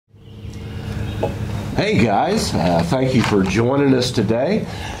Hey guys, thank you for joining us today.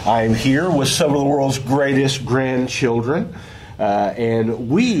 I'm here with some of the world's greatest grandchildren, and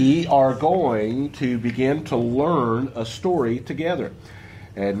we are going to begin to learn a story together.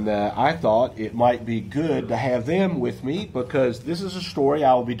 And I thought it might be good to have them with me because this is a story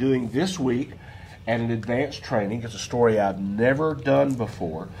I will be doing this week at an advanced training. It's a story I've never done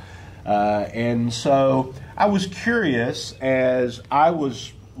before. And so I was curious as I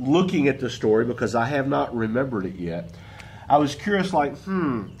was looking at the story because I have not remembered it yet. I was curious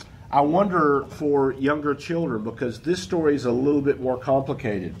I wonder for younger children because this story is a little bit more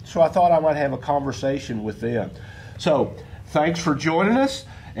complicated. So I thought I might have a conversation with them. So thanks for joining us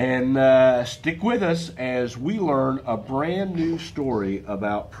and stick with us as we learn a brand new story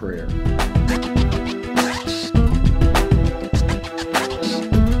about prayer.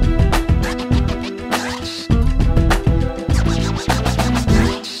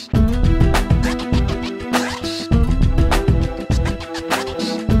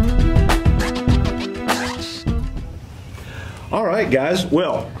 All right, guys.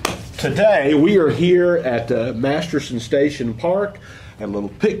 Well, today we are here at Masterson Station Park, a little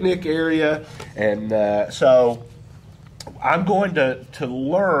picnic area, and so I'm going to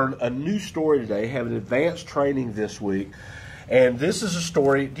learn a new story today, have an advanced training this week, and this is a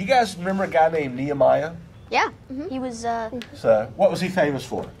story. Do you guys remember a guy named Nehemiah? Yeah, he was. So, what was he famous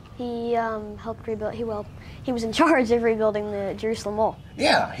for? He helped rebuild. He was in charge of rebuilding the Jerusalem wall.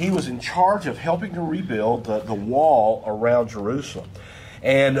 Yeah, he was in charge of helping to rebuild the wall around Jerusalem.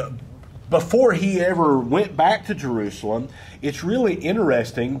 And before he ever went back to Jerusalem, it's really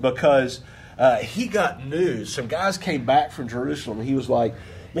interesting because he got news. Some guys came back from Jerusalem, and he was like,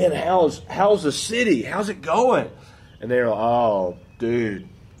 "Man, how's the city? How's it going?" And they were like, "Oh, dude,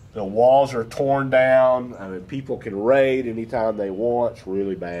 the walls are torn down. I mean, people can raid anytime they want. It's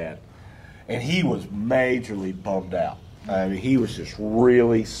really bad." And he was majorly bummed out. I mean, he was just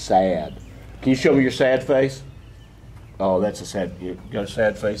really sad. Can you show me your sad face? Oh, that's a sad. You got a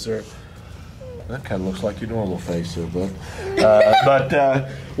sad face there. That kind of looks like your normal face there, bud.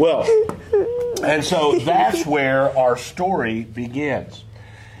 Well, and so that's where our story begins.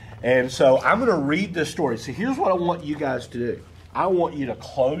 And so I'm going to read this story. So here's what I want you guys to do. I want you to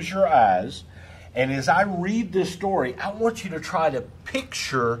close your eyes, and as I read this story, I want you to try to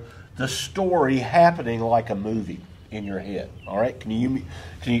picture the story happening like a movie in your head. All right?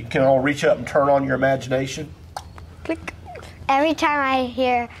 Can all reach up and turn on your imagination? Click. Every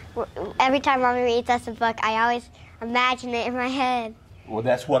time Mommy reads us a book, I always imagine it in my head. Well,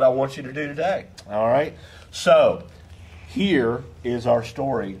 that's what I want you to do today. All right? So, here is our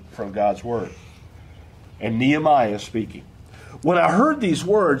story from God's Word. And Nehemiah is speaking. "When I heard these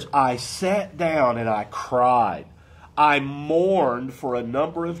words, I sat down and I cried. I mourned for a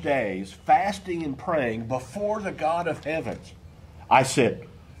number of days, fasting and praying before the God of heavens. I said,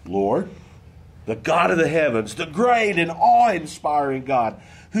 'Lord, the God of the heavens, the great and awe-inspiring God,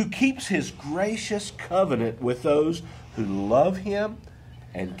 who keeps his gracious covenant with those who love him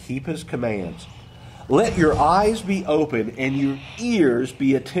and keep his commands. Let your eyes be open and your ears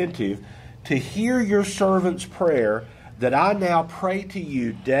be attentive to hear your servant's prayer that I now pray to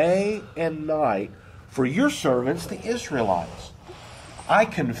you day and night for your servants, the Israelites. I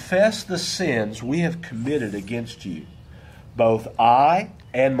confess the sins we have committed against you. Both I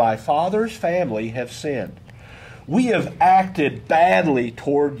and my father's family have sinned. We have acted badly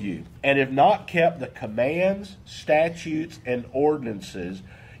toward you and have not kept the commands, statutes, and ordinances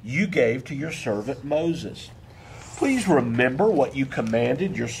you gave to your servant Moses. Please remember what you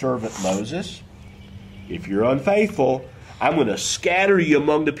commanded your servant Moses. If you're unfaithful, I'm going to scatter you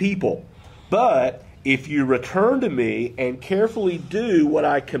among the people. But if you return to me and carefully do what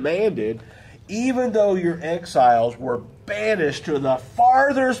I commanded, even though your exiles were banished to the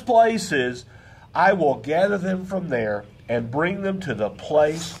farthest places, I will gather them from there and bring them to the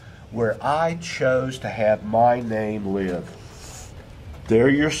place where I chose to have my name live. They're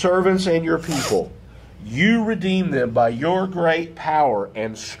your servants and your people. You redeem them by your great power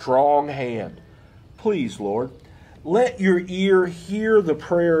and strong hand. Please, Lord, let your ear hear the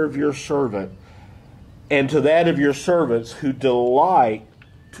prayer of your servant and to that of your servants who delight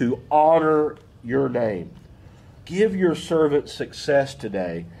to honor your name. Give your servant success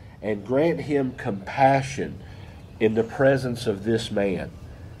today and grant him compassion in the presence of this man.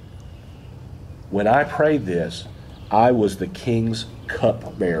 When I prayed this, I was the king's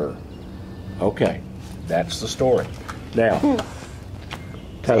cupbearer." Okay, that's the story. Now,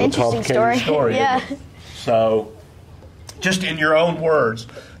 kind of a complicated story. Yeah. So, just in your own words,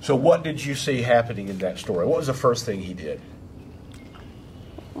 so what did you see happening in that story? What was the first thing he did?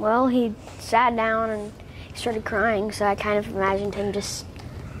 Well, he sat down and he started crying, so I kind of imagined him just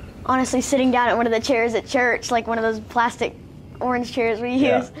honestly sitting down at one of the chairs at church, like one of those plastic orange chairs we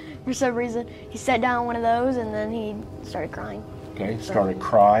use for some reason. He sat down on one of those and then he started crying. Okay, started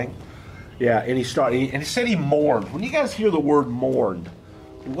crying. Yeah, and he said he mourned. When you guys hear the word mourned,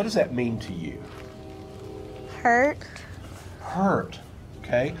 what does that mean to you? Hurt. Hurt.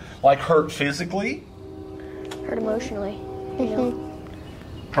 Okay, like hurt physically? Hurt emotionally. You know?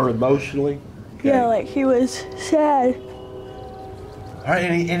 Hurt emotionally? Okay. Yeah, like he was sad. All right,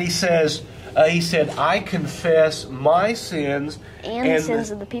 and he said, I confess my sins And the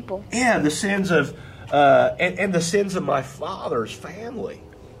sins of the people. Yeah, the sins of and the sins of my father's family.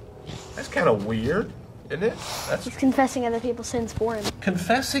 That's kind of weird, isn't it? That's He's confessing other people's sins for him.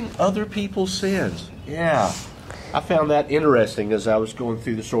 confessing other people's sins. Yeah, I found that interesting as I was going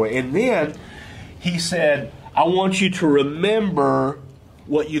through the story. And then he said, I want you to remember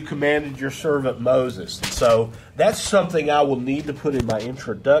what you commanded your servant Moses. And so that's something I will need to put in my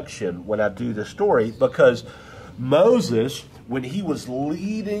introduction when I do the story, because Moses, when he was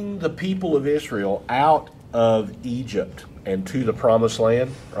leading the people of Israel out of Egypt and to the promised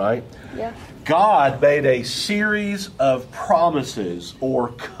land, right? Yeah. God made a series of promises or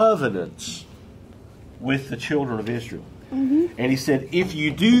covenants with the children of Israel. And he said, if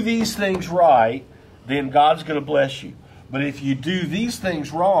you do these things right, then God's going to bless you. But if you do these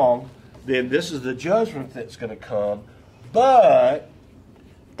things wrong, then this is the judgment that's going to come. But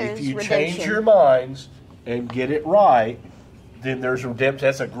There's if you redemption. change your minds and get it right, then there's redemption.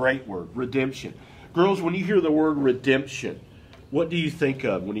 That's a great word, redemption. Girls, when you hear the word redemption, what do you think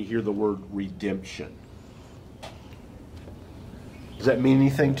of when you hear the word redemption? Does that mean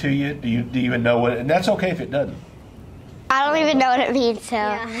anything to you? Do you even know what? And that's okay if it doesn't. I don't even know what it means, so.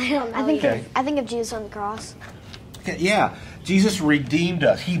 I think of Jesus on the cross. Okay, yeah, Jesus redeemed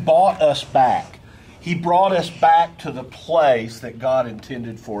us. He bought us back. He brought us back to the place that God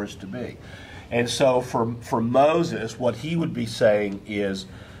intended for us to be. And so for Moses, what he would be saying is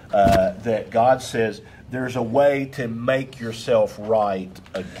that God says there's a way to make yourself right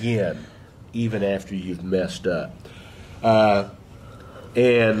again, even after you've messed up.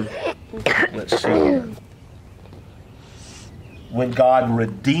 And let's see here. When God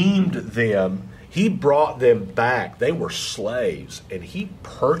redeemed them, He brought them back. They were slaves, and He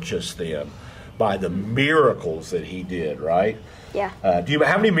purchased them by the miracles that He did, right? Yeah.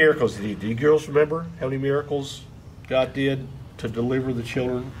 How many miracles did He do? You girls remember how many miracles God did to deliver the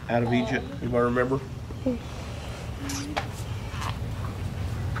children out of Egypt? Anybody remember?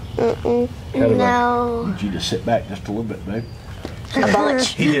 No. Need you to sit back just a little bit, babe.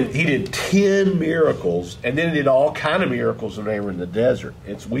 Butch. He did 10 miracles, and then he did all kind of miracles when they were in the desert.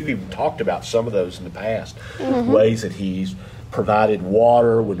 We've even talked about some of those in the past. Ways that He's provided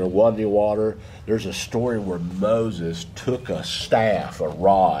water when there wasn't any water. There's a story where Moses took a staff, a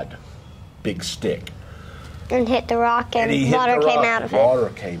rod, big stick, And hit the rock, and he hit water the rock, came out of it. Water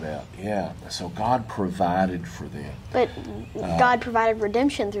came out, yeah. So God provided for them. But God provided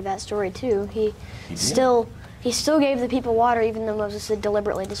redemption through that story too. He did. still gave the people water, even though Moses had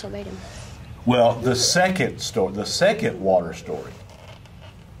deliberately disobeyed him. Well, the second water story,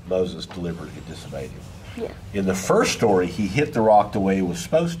 Moses deliberately disobeyed him. Yeah. In the first story, he hit the rock the way he was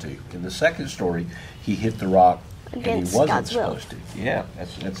supposed to. In the second story, he hit the rock and Against he wasn't God's will. supposed to. Yeah,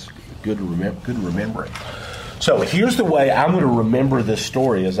 that's good to remember. Good remembering. So here's the way I'm going to remember this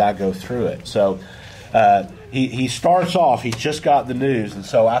story as I go through it. So he starts off. He's just got the news, and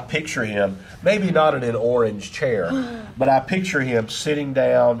so I picture him maybe not in an orange chair, but I picture him sitting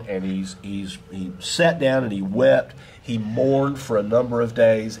down, and he sat down and he wept. He mourned for a number of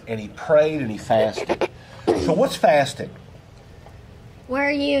days, and he prayed and he fasted. So what's fasting?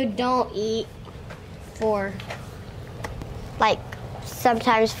 Where you don't eat for Like,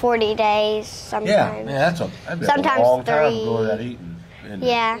 sometimes 40 days, sometimes. That'd be Sometimes a long time 3. going without eating. isn't it?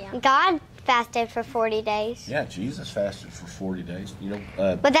 Yeah. God fasted for 40 days. Yeah, Jesus fasted for 40 days. You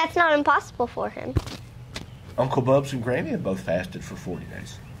know, But that's not impossible for him. Uncle Bubs and Granny have both fasted for 40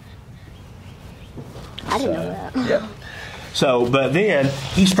 days. I didn't know that. Yeah. So, but then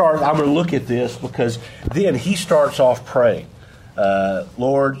he starts, I'm going to look at this because then he starts off praying.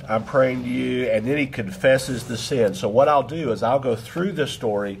 Lord, I'm praying to you, and then he confesses the sin. So what I'll do is I'll go through this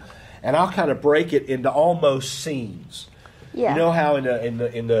story, and I'll kind of break it into almost scenes. Yeah. You know how in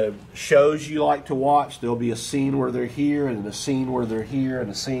the shows you like to watch, there'll be a scene where they're here, and a scene where they're here, and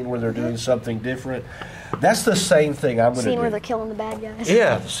a scene where they're doing something different. That's the same thing I'm going to do. Scene where they're killing the bad guys.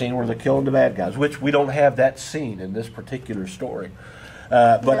 Yeah, the scene where they're killing the bad guys, which we don't have that scene in this particular story.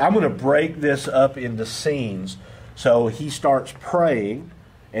 But I'm going to break this up into scenes. So he starts praying,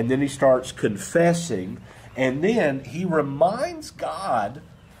 and then he starts confessing, and then he reminds God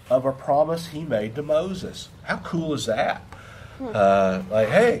of a promise he made to Moses. How cool is that? Like,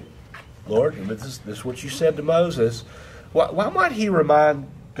 hey, Lord, this is what you said to Moses. Why might he remind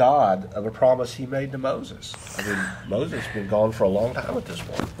God of a promise he made to Moses? I mean, Moses has been gone for a long time at this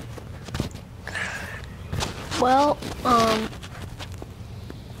point. Well,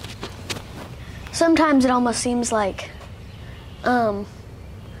 sometimes it almost seems like God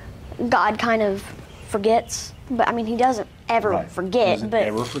kind of forgets, but I mean he doesn't ever forget. Doesn't but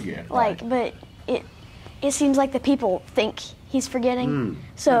ever forget. Like, right. but it seems like the people think he's forgetting.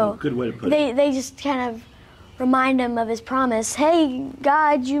 So good way to put it. They just kind of remind him of his promise. Hey,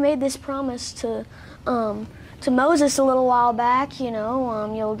 God, you made this promise to Moses a little while back. You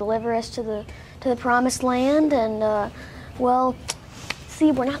know, you'll deliver us to the promised land, and well,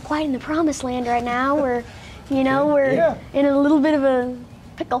 see, we're not quite in the promised land right now. We're in a little bit of a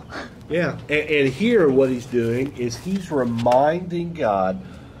pickle. Yeah, and here what he's doing is he's reminding God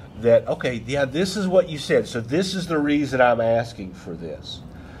that, okay, yeah, this is what you said, so this is the reason I'm asking for this.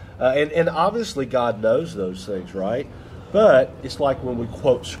 And obviously God knows those things, right? But it's like when we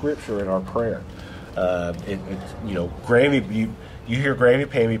quote Scripture in our prayer. Grammy, you hear Grammy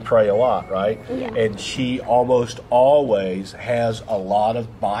Pammy pray a lot, right? Yeah. And she almost always has a lot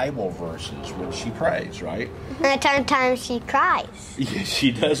of Bible verses when she prays, right? And sometimes she cries. Yeah,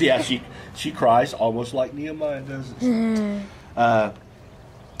 she does. Yeah, she cries almost like Nehemiah does.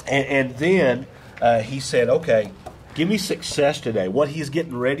 And then he said, okay, give me success today. What he's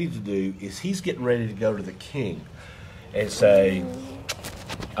getting ready to do is he's getting ready to go to the king and say,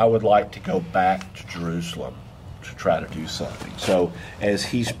 I would like to go back to Jerusalem to try to do something. So as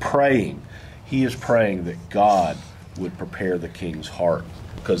he's praying, he is praying that God would prepare the king's heart.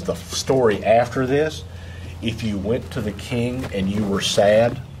 Because the story after this, if you went to the king and you were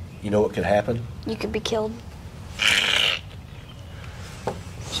sad, you know what could happen? You could be killed.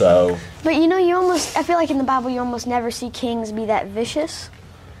 So, but I feel like in the Bible you almost never see kings be that vicious.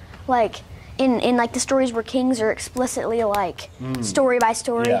 Like in like the stories where kings are explicitly like story by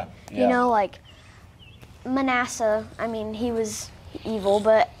story. Yeah. You know, like Manasseh. I mean, he was evil,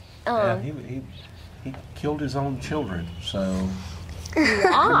 but he killed his own children. So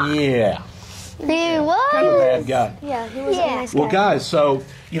yeah. Yeah. He was. Kind of a bad guy. Yeah, he was a nice guy. Well, guys, so,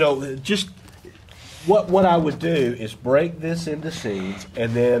 just what I would do is break this into scenes,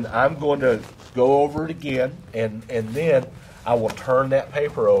 and then I'm going to go over it again, and then I will turn that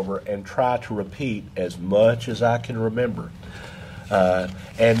paper over and try to repeat as much as I can remember.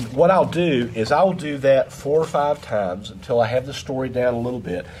 And what I'll do is I'll do that 4 or 5 times until I have the story down a little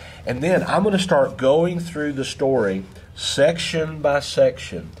bit, and then I'm going to start going through the story section by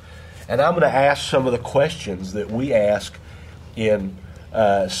section, and I'm going to ask some of the questions that we ask in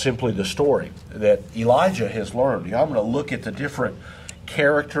simply the story that Elijah has learned. I'm going to look at the different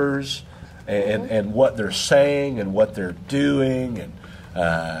characters and what they're saying and what they're doing,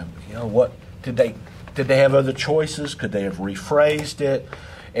 and what did they have other choices? Could they have rephrased it?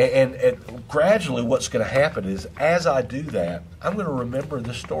 And gradually what's going to happen is as I do that, I'm going to remember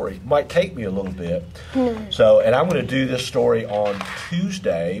the story. It might take me a little bit. And I'm going to do this story on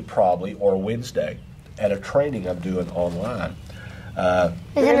Tuesday probably or Wednesday at a training I'm doing online. Isn't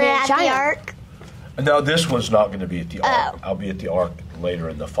it at the Ark? No, this one's not going to be at the Ark. I'll be at the Ark later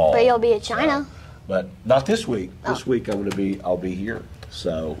in the fall. But you'll be at China. But not this week. This week I'll be here.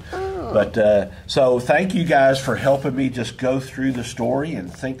 So, so thank you guys for helping me just go through the story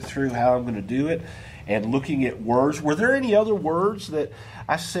and think through how I'm going to do it and looking at words. Were there any other words that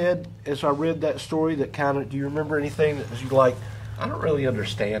I said as I read that story that kind of, do you remember anything that was like, I don't really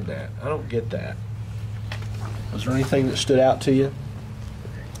understand that. I don't get that. Was there anything that stood out to you?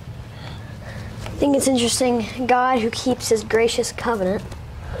 I think it's interesting, God who keeps his gracious covenant.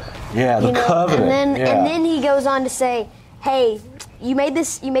 Yeah, the covenant. And then he goes on to say, hey, you made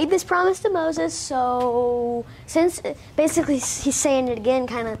this promise to Moses, so since basically he's saying it again,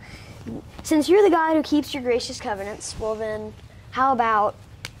 kind of, since you're the God who keeps your gracious covenants, well then, how about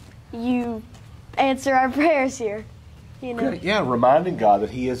you answer our prayers here? Good. Yeah, reminding God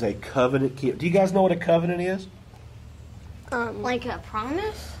that he is a covenant keeper. Do you guys know what a covenant is? Like a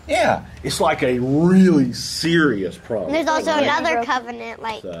promise? Yeah, it's like a really serious promise. And there's also another covenant,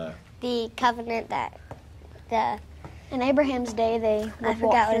 like the covenant that in Abraham's day, I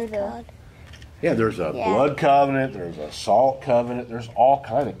forgot what it's called. Yeah, there's a blood covenant, there's a salt covenant, there's all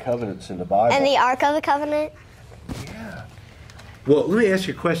kind of covenants in the Bible. And the Ark of the Covenant? Yeah. Well, let me ask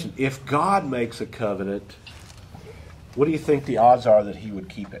you a question. If God makes a covenant, what do you think the odds are that he would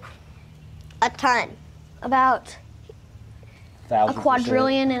keep it? A ton. About 1,000%. A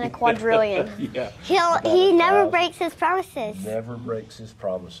quadrillion and a quadrillion. Yeah. He never breaks his promises Never breaks his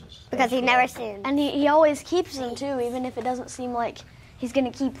promises. because he never sins. And he always keeps them too, even if it doesn't seem like he's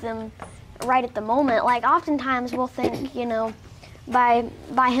going to keep them right at the moment. Like oftentimes we'll think, you know, by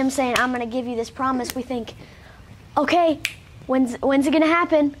him saying, I'm going to give you this promise, we think, okay, when's it going to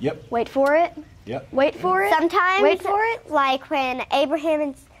happen? Yep. Wait for it. Yep. Wait for it. Sometimes, Wait for it. like when Abraham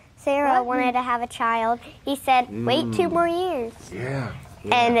and Sarah wanted to have a child, he said, wait 2 more years. Yeah.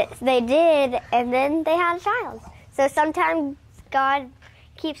 And they did, and then they had a child. So sometimes God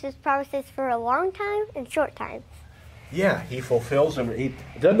keeps his promises for a long time and short time. Yeah, he fulfills them. He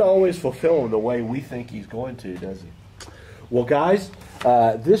doesn't always fulfill them the way we think he's going to, does he? Well, guys,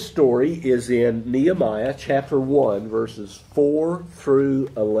 this story is in Nehemiah chapter 1, verses 4 through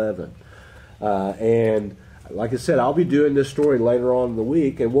 11. And like I said, I'll be doing this story later on in the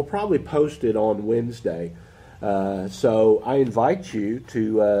week, and we'll probably post it on Wednesday. So I invite you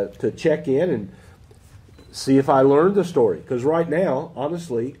to check in and see if I learned the story. Because right now,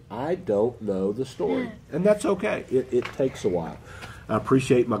 honestly, I don't know the story. And that's okay. It takes a while. I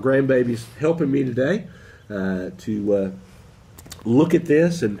appreciate my grandbabies helping me today to look at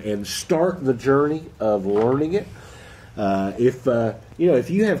this and start the journey of learning it. If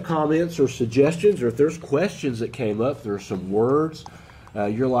you have comments or suggestions, or if there's questions that came up, there's some words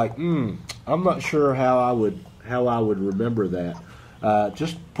you're like, I'm not sure how I would remember that.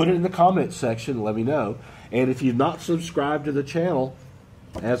 Just put it in the comments section and let me know. And if you've not subscribed to the channel,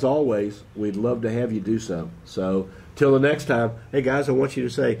 as always, we'd love to have you do so. So till the next time, hey guys, I want you to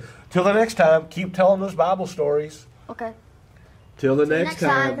say, till the next time, keep telling those Bible stories. Okay. Till the next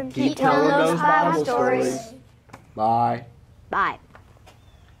time, keep telling those Bible stories. Bye. Bye.